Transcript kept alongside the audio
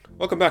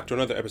Welcome back to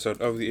another episode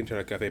of the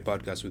Internet Cafe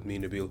podcast with me,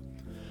 Nabil.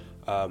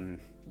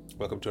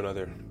 Welcome to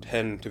another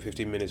 10 to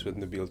 15 minutes with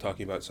Nabil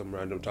talking about some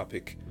random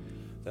topic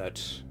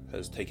that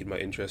has taken my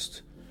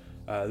interest.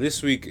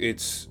 This week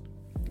it's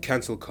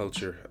cancel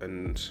culture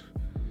and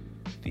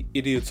the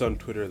idiots on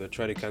Twitter that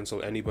try to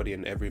cancel anybody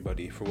and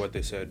everybody for what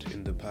they said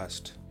in the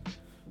past.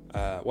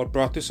 What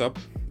brought this up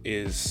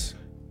is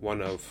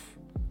one of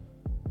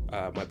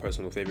my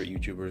personal favorite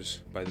YouTubers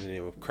by the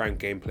name of Crank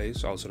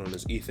Gameplays, also known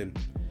as Ethan.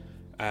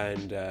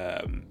 And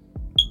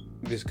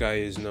this guy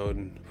is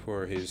known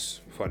for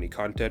his funny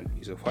content.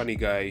 He's a funny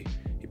guy.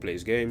 He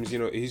plays games.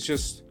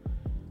 He's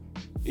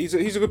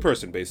a good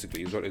person,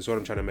 basically, is what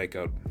I'm trying to make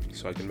out,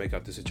 so I can make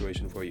out the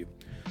situation for you.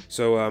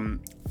 So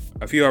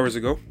a few hours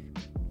ago,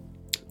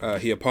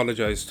 he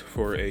apologized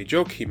for a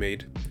joke he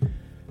made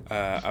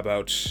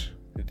about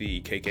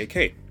the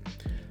KKK.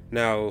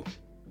 Now,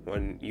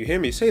 when you hear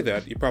me say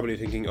that, you're probably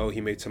thinking, oh, he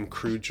made some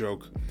crude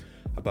joke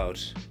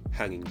about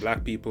hanging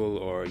black people,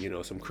 or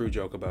some crude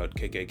joke about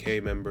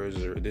KKK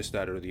members, or this,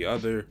 that, or the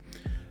other.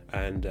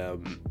 And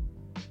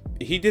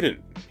he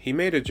didn't. He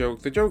made a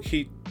joke. The joke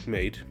he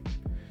made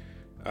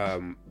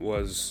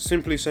was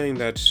simply saying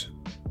that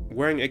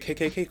wearing a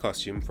KKK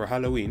costume for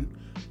Halloween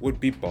would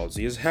be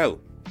ballsy as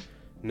hell.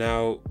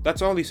 Now,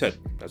 that's all he said.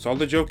 That's all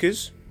the joke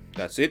is.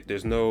 That's it.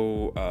 There's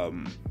no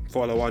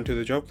follow on to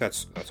the joke.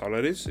 That's all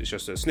it is. It's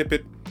just a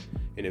snippet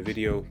in a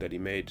video that he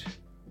made.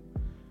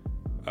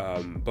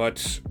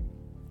 But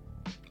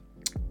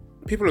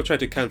people have tried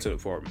to cancel it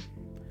for him.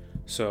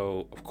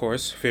 So, of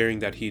course, fearing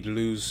that he'd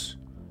lose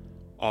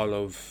all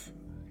of,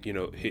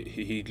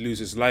 he'd lose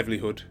his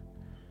livelihood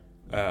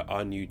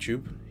on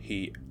YouTube,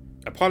 he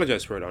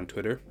apologized for it on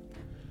Twitter.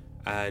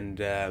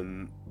 And,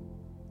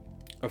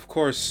 of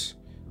course,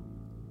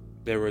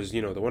 there was,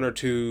 the one or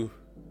two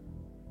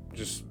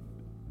just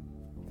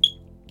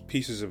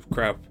pieces of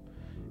crap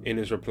in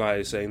his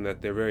reply saying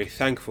that they're very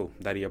thankful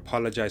that he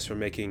apologized for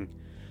making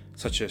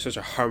such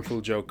a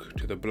harmful joke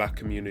to the black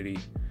community.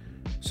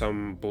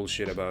 Some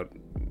bullshit about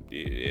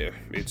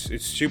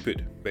it's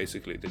stupid,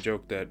 basically. The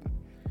joke that,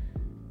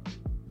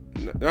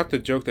 not the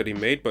joke that he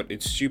made, but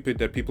it's stupid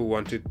that people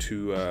wanted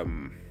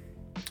to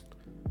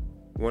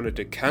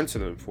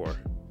cancel him for.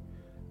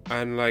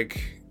 And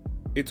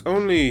it's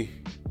only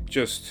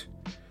just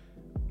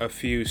a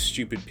few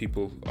stupid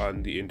people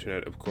on the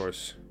internet, of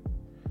course,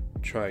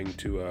 trying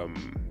to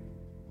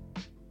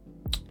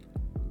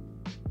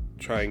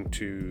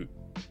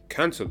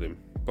cancel him,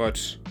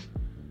 but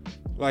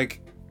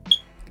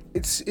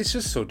it's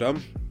just so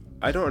dumb.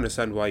 I don't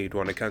understand why you'd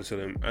want to cancel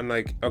him. And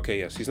okay,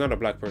 yes, he's not a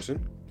black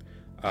person.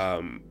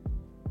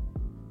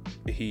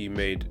 He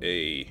made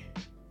a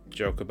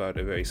joke about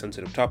a very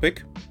sensitive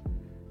topic,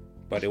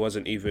 but it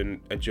wasn't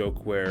even a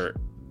joke where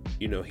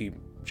he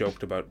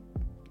joked about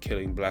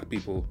killing black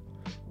people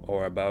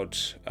or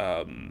about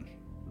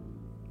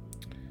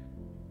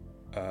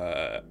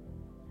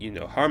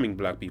harming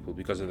black people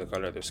because of the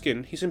color of their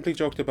skin. He simply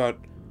joked about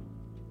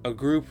a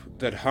group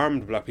that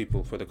harmed black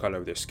people for the color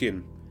of their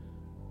skin,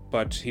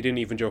 but he didn't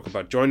even joke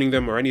about joining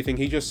them or anything.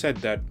 He just said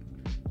that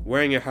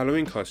wearing a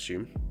Halloween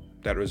costume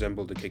that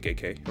resembled the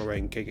KKK, or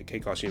wearing a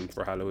KKK costume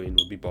for Halloween,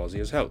 would be ballsy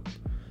as hell.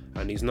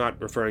 And he's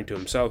not referring to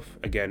himself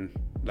again.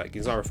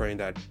 He's not referring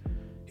that.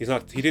 He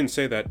didn't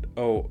say that,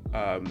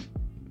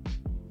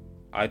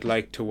 I'd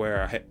like to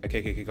wear a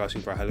KKK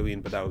costume for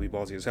Halloween, but that would be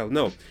ballsy as hell.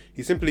 No,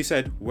 he simply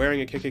said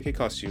wearing a KKK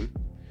costume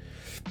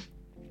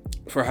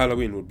for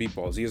Halloween would be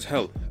ballsy as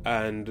hell.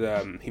 And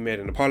he made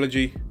an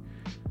apology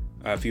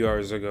a few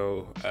hours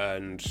ago,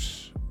 and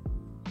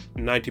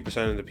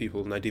 95% of the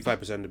people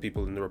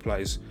in the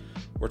replies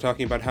were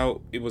talking about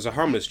how it was a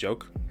harmless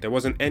joke. There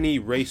wasn't any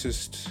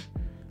racist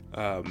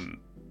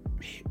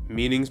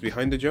meanings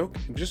behind the joke.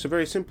 It was just a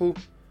very simple,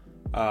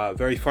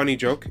 very funny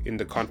joke in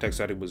the context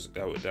that it was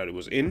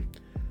in,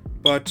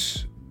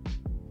 but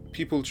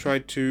people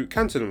tried to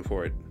cancel him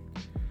for it.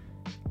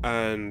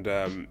 And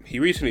he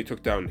recently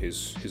took down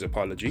his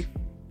apology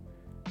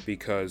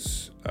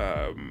because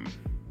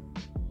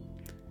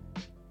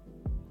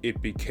it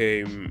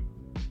became,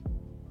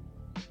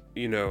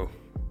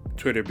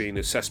 Twitter being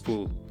the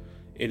cesspool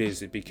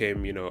it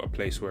became, a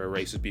place where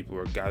racist people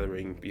were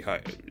gathering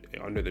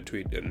under the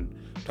tweet and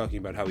talking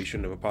about how he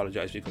shouldn't have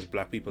apologized because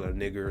black people are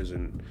niggers,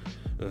 and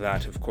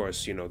that, of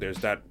course, there's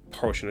that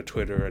portion of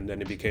Twitter, and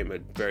then it became a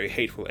very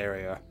hateful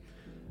area.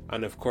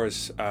 And of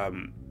course,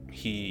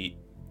 he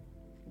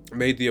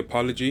made the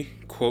apology,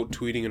 quote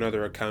tweeting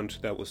another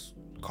account that was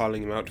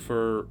calling him out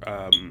for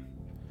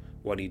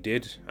what he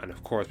did, and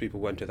of course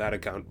people went to that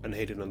account and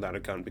hated on that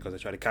account because they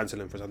tried to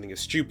cancel him for something as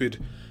stupid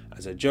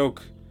as a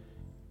joke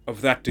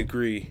of that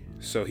degree.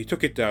 So he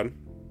took it down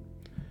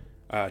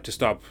to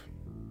stop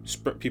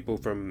people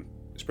from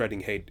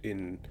spreading hate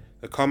in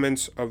the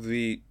comments of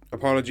the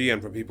apology,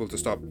 and for people to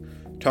stop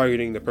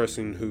targeting the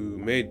person who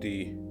made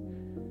the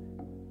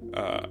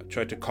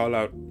tried to call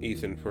out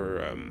Ethan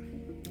for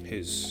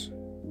his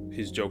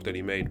joke that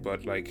he made.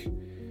 But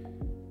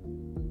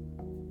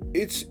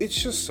it's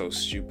just so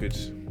stupid.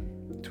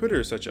 Twitter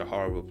is such a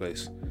horrible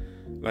place.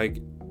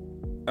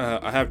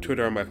 I have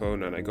Twitter on my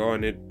phone, and I go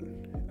on it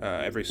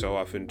every so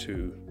often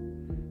to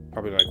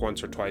probably like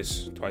once or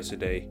twice a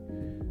day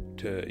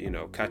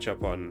to catch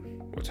up on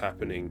what's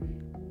happening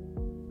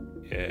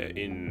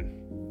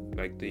in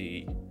like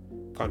the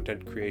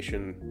content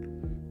creation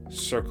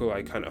circle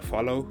I kind of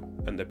follow,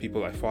 and the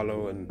people I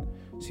follow, and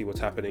see what's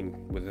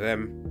happening with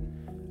them.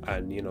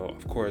 And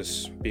of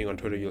course, being on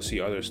Twitter, you'll see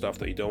other stuff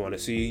that you don't want to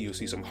see. You'll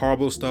see some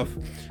horrible stuff,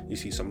 you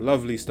see some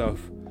lovely stuff,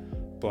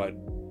 but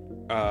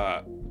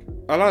a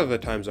lot of the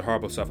times the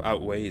horrible stuff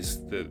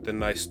outweighs the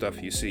nice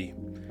stuff you see.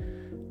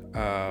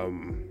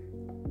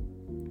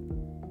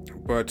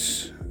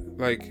 But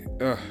like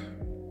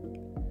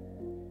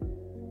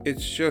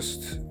it's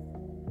just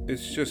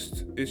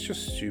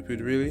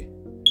stupid, really.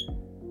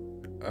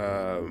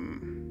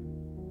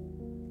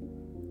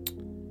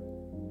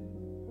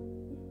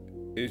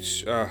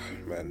 It's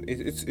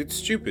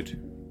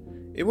stupid.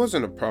 It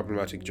wasn't a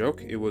problematic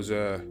joke. It was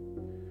a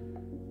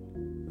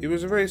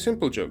very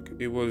simple joke.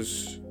 It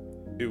wasn't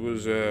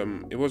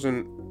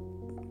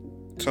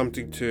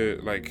something to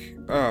like.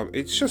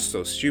 It's just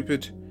so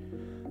stupid,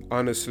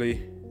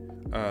 honestly.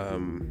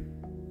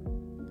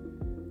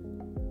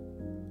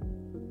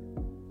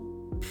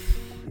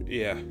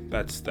 Yeah,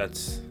 that's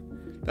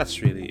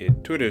really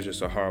it. Twitter is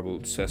just a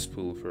horrible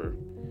cesspool for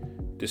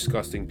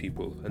disgusting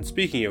people. And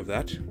speaking of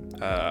that,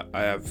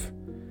 I have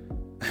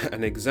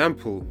an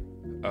example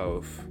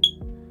of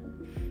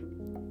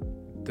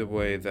the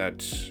way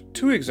that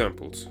two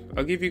examples.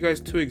 I'll give you guys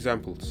two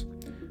examples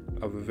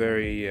of a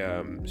very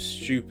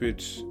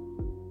stupid,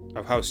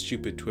 of how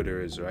stupid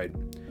Twitter is, right?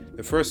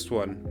 The first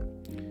one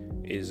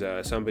is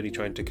somebody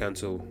trying to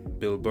cancel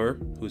Bill Burr,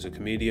 who's a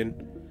comedian.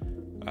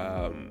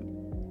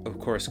 Of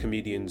course,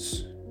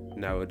 comedians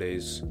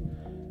nowadays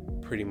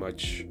pretty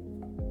much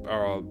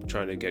are all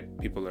trying to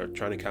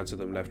cancel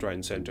them left, right,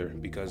 and center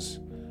because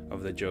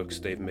of the jokes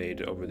they've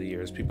made over the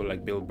years. People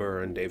like Bill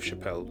Burr and Dave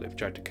Chappelle, they've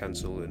tried to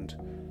cancel, and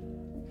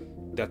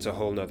that's a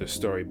whole nother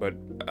story. But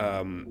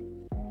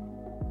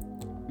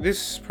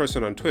this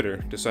person on Twitter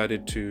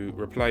decided to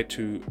reply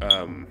to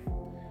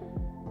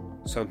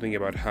something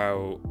about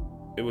how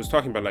it was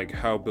talking about like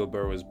how Bill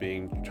Burr was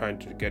people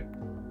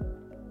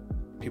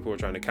were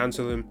trying to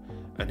cancel him,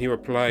 and he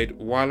replied,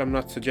 "While I'm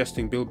not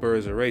suggesting Bill Burr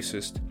is a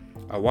racist,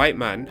 a white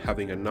man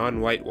having a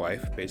non-white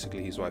wife,"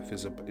 basically his wife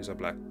is a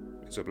black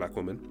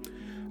woman,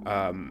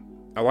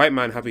 a white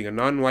man having a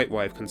non-white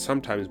wife can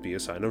sometimes be a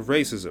sign of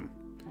racism.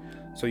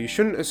 So you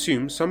shouldn't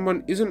assume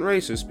someone isn't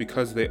racist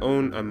because they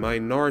own a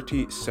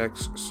minority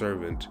sex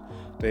servant.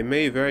 They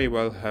may very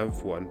well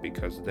have one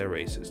because they're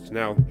racist.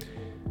 Now,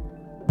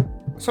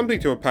 something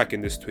to unpack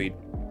in this tweet.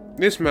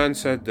 This man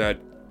said that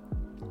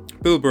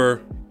Bill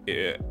Burr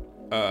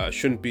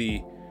shouldn't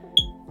be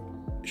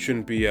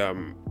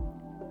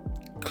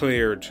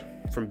cleared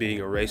from being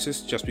a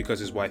racist just because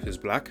his wife is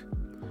black.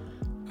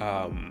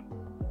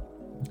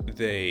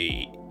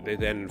 They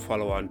then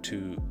follow on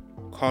to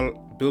call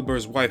Bill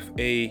Burr's wife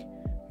a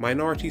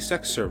minority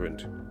sex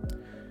servant.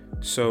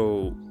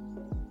 So,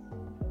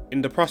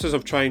 in the process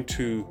of trying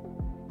to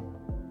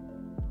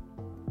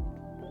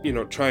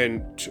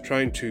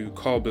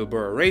call Bill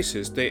Burr a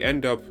racist, they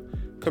end up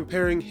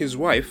comparing his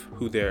wife,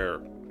 who they're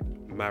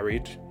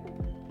married,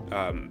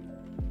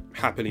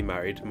 happily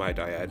married, might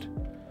I add.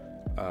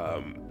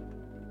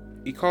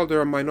 He called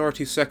her a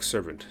minority sex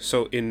servant.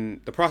 So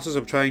in the process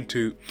of trying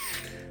to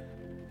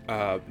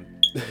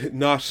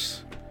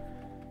not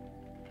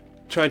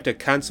trying to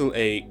cancel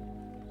a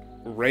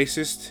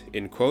racist,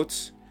 in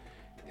quotes,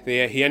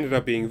 he ended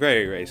up being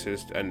very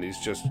racist, and is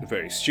just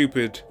very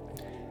stupid.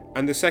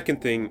 And the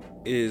second thing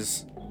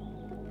is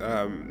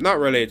not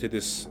related to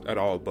this at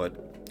all,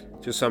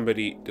 but just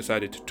somebody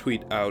decided to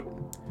tweet out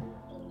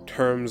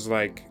terms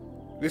like,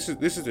 this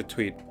is a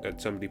tweet that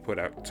somebody put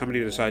out. Somebody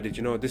decided,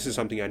 this is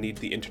something I need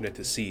the internet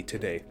to see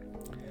today.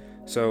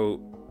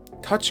 So,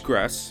 touch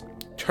grass,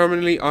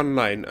 terminally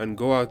online, and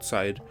go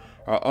outside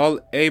are all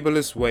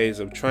ableist ways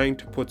of trying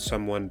to put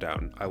someone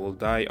down. I will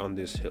die on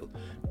this hill.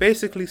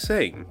 Basically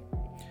saying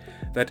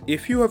that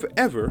if you have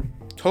ever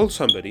told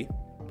somebody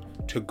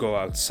to go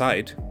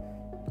outside,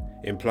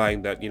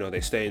 implying that they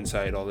stay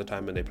inside all the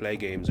time and they play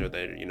games, or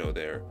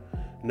they're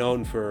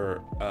known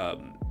for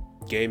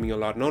gaming a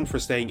lot, known for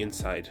staying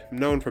inside,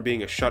 known for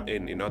being a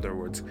shut-in, in other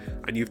words,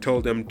 and you've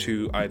told them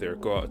to either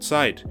go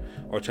outside,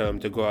 or tell them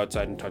to go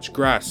outside and touch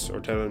grass, or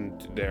tell them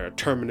they're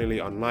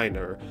terminally online,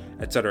 or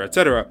etc.,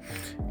 etc.,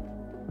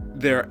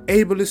 they're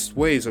ableist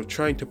ways of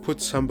trying to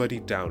put somebody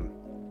down.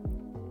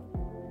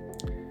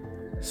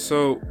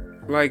 So,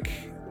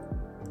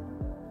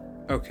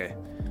 okay,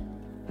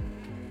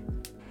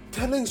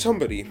 telling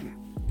somebody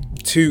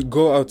to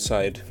go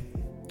outside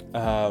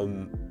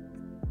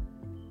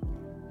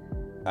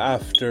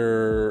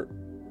after,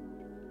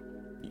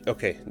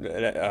 okay,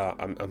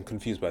 I'm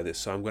confused by this,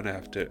 so I'm gonna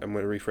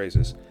rephrase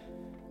this.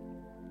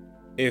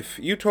 If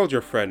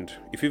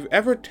you've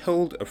ever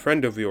told a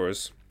friend of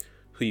yours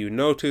who you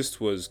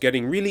noticed was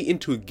getting really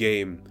into a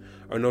game,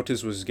 or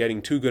noticed was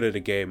getting too good at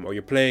a game, or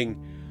you're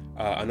playing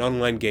an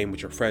online game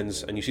with your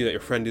friends, and you see that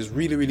your friend is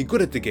really, really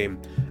good at the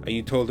game, and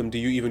you told them, do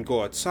you even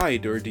go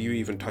outside, or do you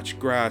even touch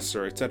grass,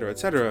 or etc.,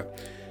 etc.,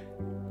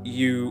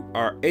 you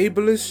are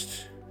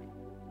ableist,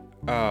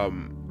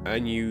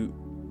 and you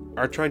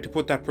are trying to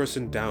put that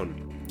person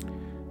down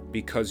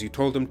because you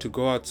told them to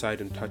go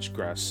outside and touch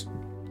grass.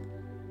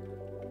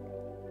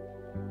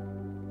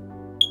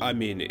 I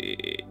mean,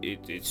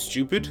 it's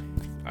stupid.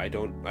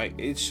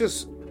 It's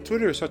just,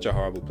 Twitter is such a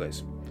horrible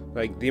place.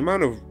 Like, the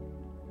amount of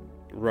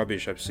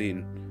rubbish I've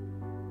seen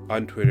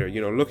on Twitter,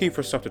 looking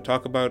for stuff to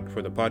talk about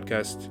for the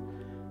podcast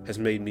has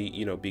made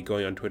me, be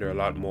going on Twitter a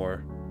lot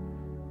more.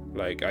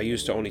 Like, I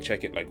used to only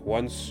check it like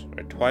once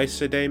or twice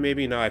a day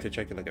maybe. Now I have to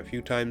check it like a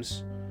few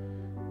times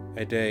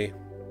a day.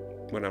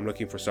 When I'm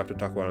looking for stuff to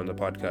talk about on the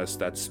podcast,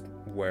 that's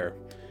where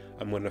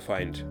I'm going to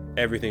find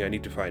everything I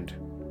need to find.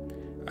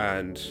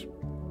 And,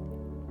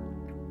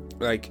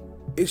 like,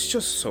 it's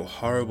just so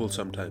horrible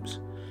sometimes.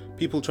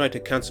 People try to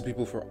cancel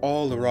people for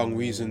all the wrong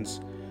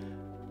reasons.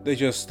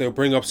 They'll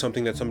bring up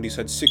something that somebody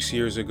said 6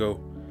 years ago,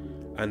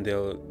 and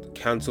they'll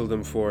cancel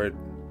them for it.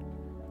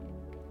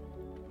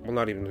 Well,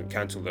 not even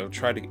cancel, they'll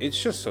try to... It's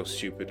just so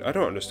stupid. I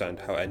don't understand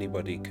how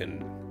anybody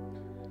can,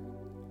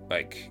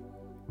 like,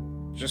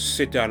 just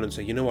sit down and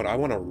say, you know what, I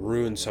want to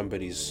ruin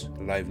somebody's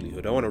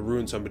livelihood. I want to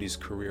ruin somebody's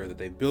career that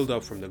they build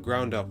up from the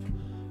ground up.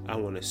 I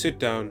want to sit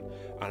down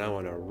and I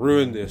want to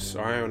ruin this,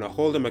 or I want to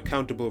hold them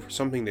accountable for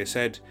something they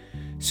said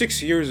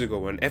 6 years ago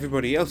when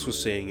everybody else was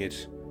saying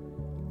it.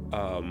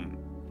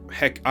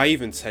 Heck, I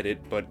even said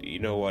it, but you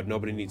know what,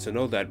 nobody needs to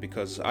know that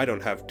because I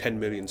don't have 10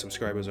 million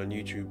subscribers on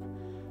YouTube.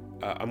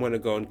 I'm going to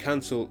go and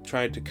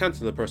try to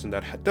cancel the person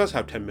that does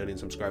have 10 million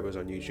subscribers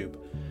on YouTube.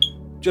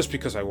 Just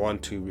because I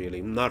want to,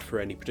 really, not for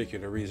any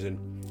particular reason.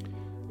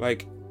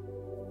 Like,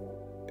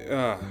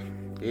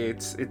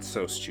 it's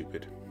so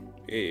stupid.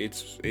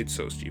 It's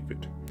so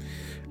stupid.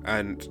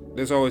 And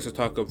there's always a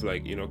talk of,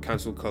 like,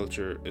 cancel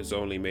culture has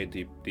only made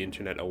the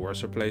internet a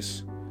worse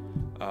place.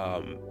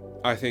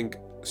 I think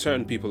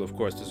certain people, of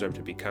course, deserve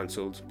to be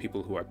cancelled.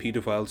 People who are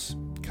pedophiles,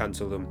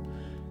 cancel them.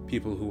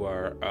 People who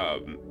are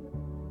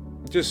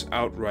just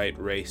outright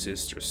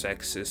racist or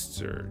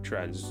sexist or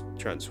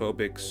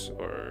transphobics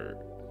or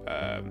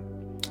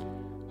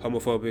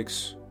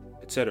homophobics,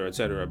 etc.,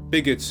 etc.,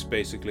 bigots,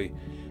 basically,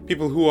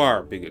 people who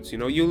are bigots. You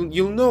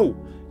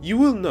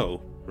will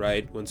know,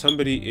 right, when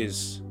somebody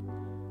is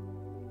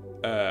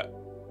that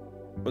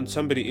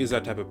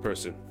type of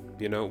person.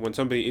 When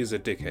somebody is a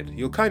dickhead,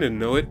 you'll kind of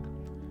know it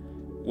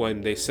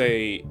when they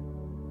say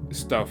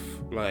stuff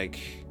like,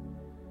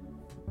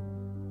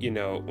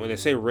 when they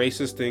say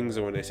racist things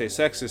or when they say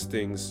sexist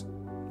things,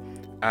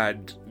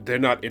 and they're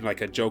not in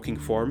like a joking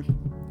form,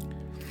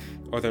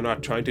 or they're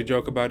not trying to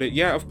joke about it.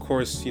 Yeah, of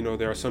course,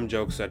 there are some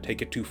jokes that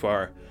take it too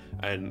far,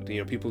 and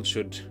people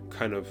should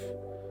kind of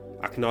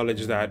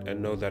acknowledge that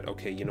and know that,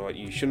 okay, you know what,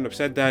 you shouldn't have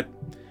said that.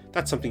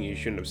 That's something you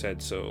shouldn't have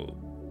said. So,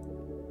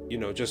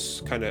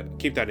 just kind of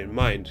keep that in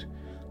mind.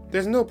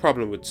 There's no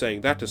problem with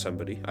saying that to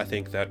somebody. I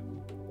think that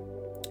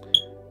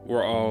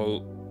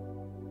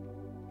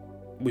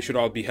we should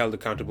all be held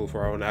accountable for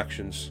our own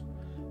actions,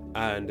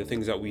 and the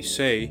things that we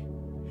say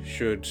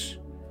should,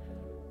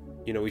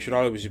 we should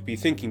always be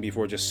thinking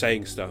before just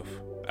saying stuff.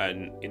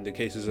 And in the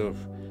cases of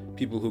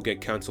people who get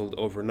cancelled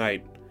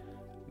overnight,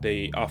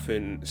 they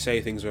often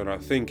say things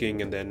without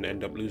thinking and then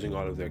end up losing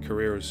all of their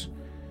careers,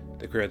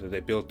 the career that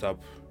they built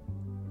up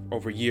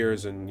over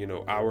years and,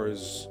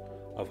 hours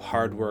of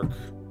hard work.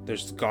 They're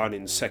just gone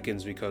in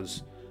seconds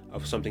because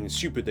of something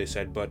stupid they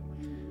said. But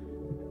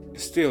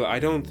still, I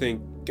don't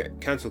think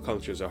cancel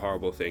culture is a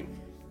horrible thing.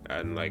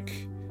 And,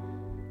 like,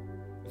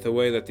 the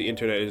way that the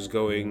internet is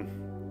going,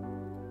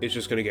 it's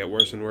just going to get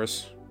worse and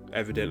worse,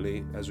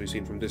 evidently, as we've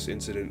seen from this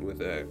incident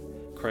with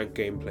crank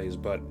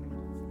gameplays. But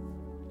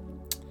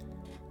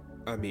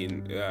I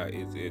mean,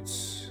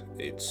 it's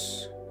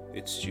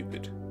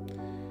stupid.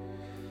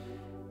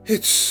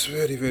 It's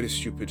very, very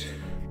stupid.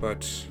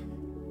 But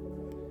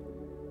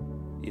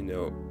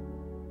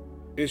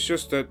it's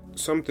just that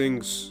some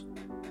things,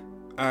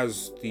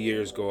 as the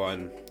years go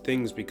on,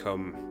 things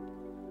become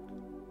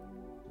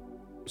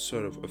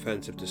sort of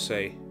offensive to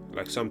say.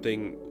 Like,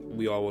 something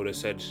we all would have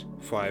said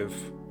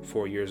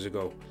 4 years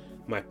ago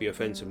might be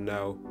offensive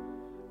now.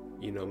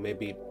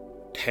 Maybe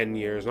 10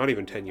 years, not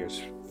even 10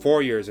 years,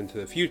 4 years into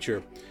the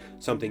future,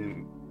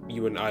 something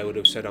you and I would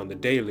have said on the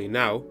daily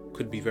now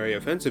could be very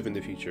offensive in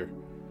the future,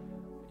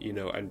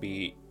 and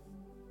be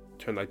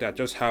turned like that.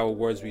 Just how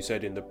words we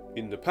said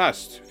in the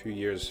past few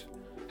years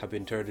have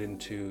been turned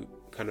into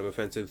kind of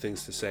offensive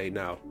things to say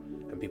now,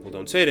 and people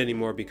don't say it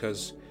anymore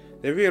because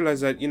they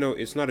realize that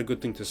it's not a good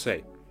thing to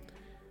say.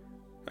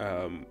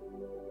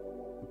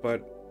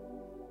 But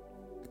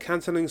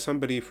canceling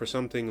somebody for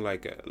something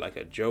like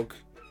a joke,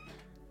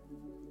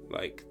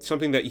 like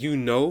something that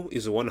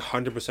is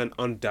 100%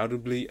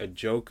 undoubtedly a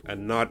joke,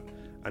 and not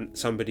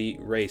somebody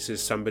racist,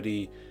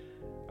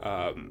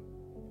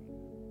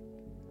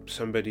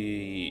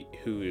 somebody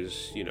who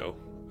is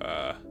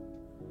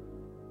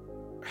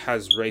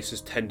has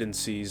racist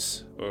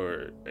tendencies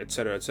or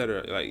etc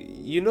etc. Like,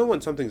 you know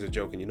when something's a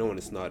joke and you know when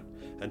it's not,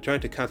 and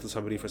trying to cancel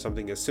somebody for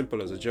something as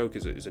simple as a joke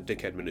is a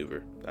dickhead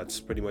maneuver. That's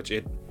pretty much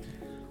it.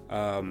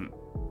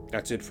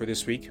 That's it for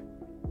this week.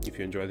 If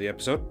you enjoyed the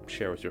episode,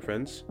 share with your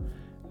friends.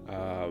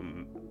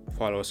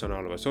 Follow us on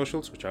all of our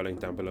socials, which are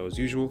linked down below as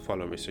usual.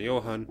 Follow Mr.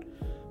 Johan,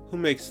 who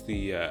makes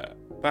the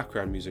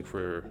background music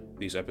for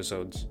these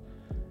episodes.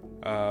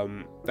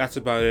 That's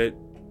about it.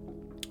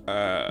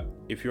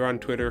 If you're on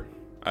Twitter,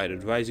 I'd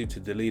advise you to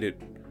delete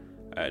it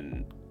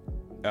and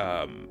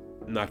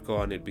not go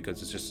on it,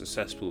 because it's just a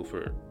cesspool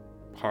for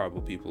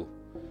horrible people.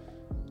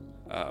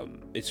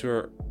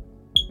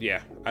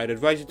 I'd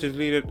advise you to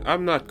delete it.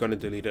 I'm not gonna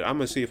delete it. I'm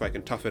gonna see if I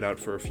can tough it out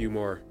for a few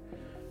more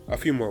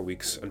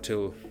weeks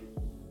until,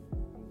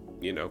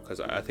 because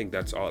I think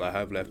that's all I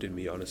have left in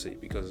me, honestly,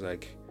 because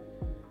like,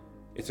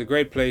 it's a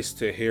great place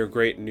to hear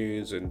great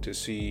news and to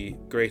see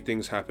great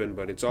things happen,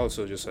 but it's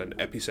also just an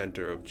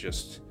epicenter of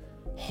just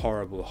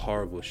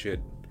horrible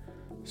shit.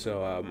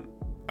 So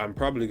I'm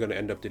probably going to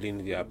end up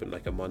deleting the app in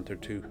like a month or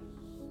two.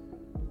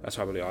 That's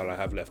probably all I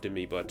have left in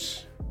me.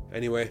 But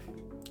anyway,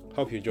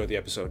 hope you enjoyed the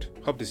episode.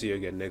 Hope to see you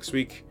again next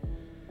week.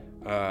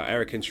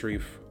 Eric and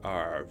Sharif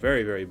are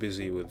very, very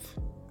busy with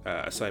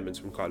assignments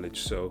from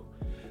college, so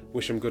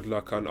wish them good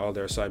luck on all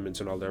their assignments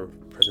and all their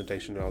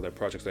presentation and all their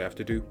projects they have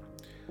to do.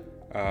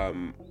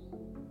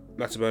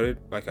 That's about it.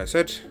 Like I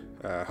said,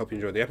 hope you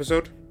enjoyed the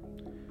episode.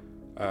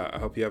 I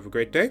hope you have a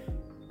great day,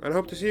 and I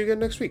hope to see you again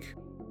next week.